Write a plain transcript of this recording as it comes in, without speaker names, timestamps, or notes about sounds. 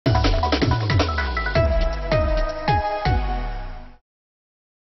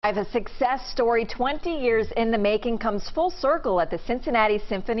5, a success story 20 years in the making comes full circle at the Cincinnati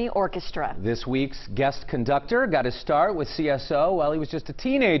Symphony Orchestra. This week's guest conductor got his start with CSO while he was just a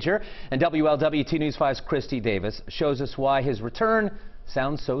teenager, and WLWT News 5's Christy Davis shows us why his return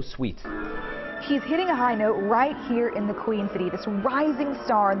sounds so sweet. He's hitting a high note right here in the Queen City, this rising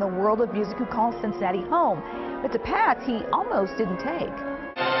star in the world of music who calls Cincinnati home. But it's a path he almost didn't take.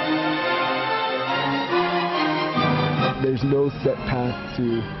 There's no set path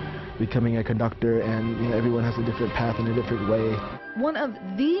to becoming a conductor, and everyone has a different path and a different way. One of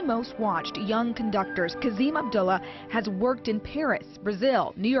the most watched young conductors, Kazem Abdullah, has worked in Paris,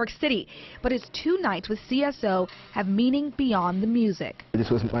 Brazil, New York City, but his 2 nights with CSO have meaning beyond the music. This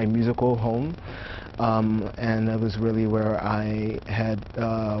was my musical home, and that was really where I had,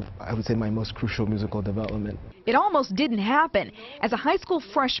 I would say, my most crucial musical development. It almost didn't happen. As a high school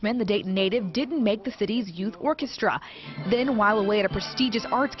freshman, the Dayton native didn't make the city's youth orchestra. Then, while away at a prestigious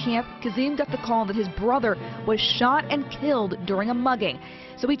arts camp, Kazem got the call that his brother was shot and killed during a mugging.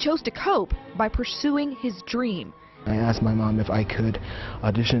 So he chose to cope by pursuing his dream. I asked my mom if I could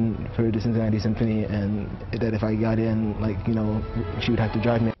audition for the Cincinnati Symphony, and that if I got in, she would have to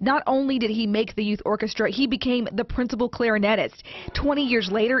drive me. Not only did he make the youth orchestra, he became the principal clarinetist. 20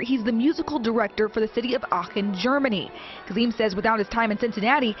 years later, he's the musical director for the city of Aachen, Germany. Kazem says without his time in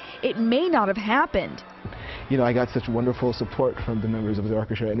Cincinnati, it may not have happened. I got such wonderful support from the members of the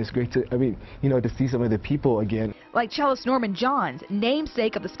orchestra, and it's great to, to see some of the people again. Like cellist Norman Johns,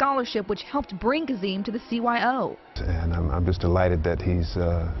 namesake of the scholarship which helped bring Kazem to the CYO. And I'm just delighted that he's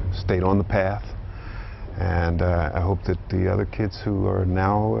stayed on the path, and I hope that the other kids who are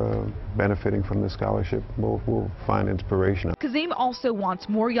now benefiting from the scholarship will find inspiration. Kazem also wants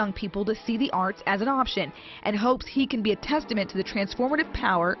more young people to see the arts as an option, and hopes he can be a testament to the transformative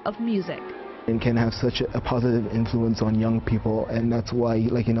power of music. And can have such a positive influence on young people, and that's why,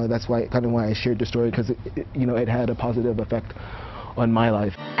 that's why I shared the story, because it had a positive effect on my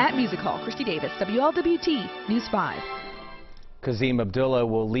life. At Music Hall, Christy Davis, WLWT News 5. Kazem Abdullah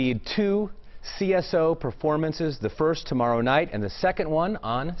will lead 2 CSO performances, the first tomorrow night and the second one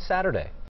on Saturday.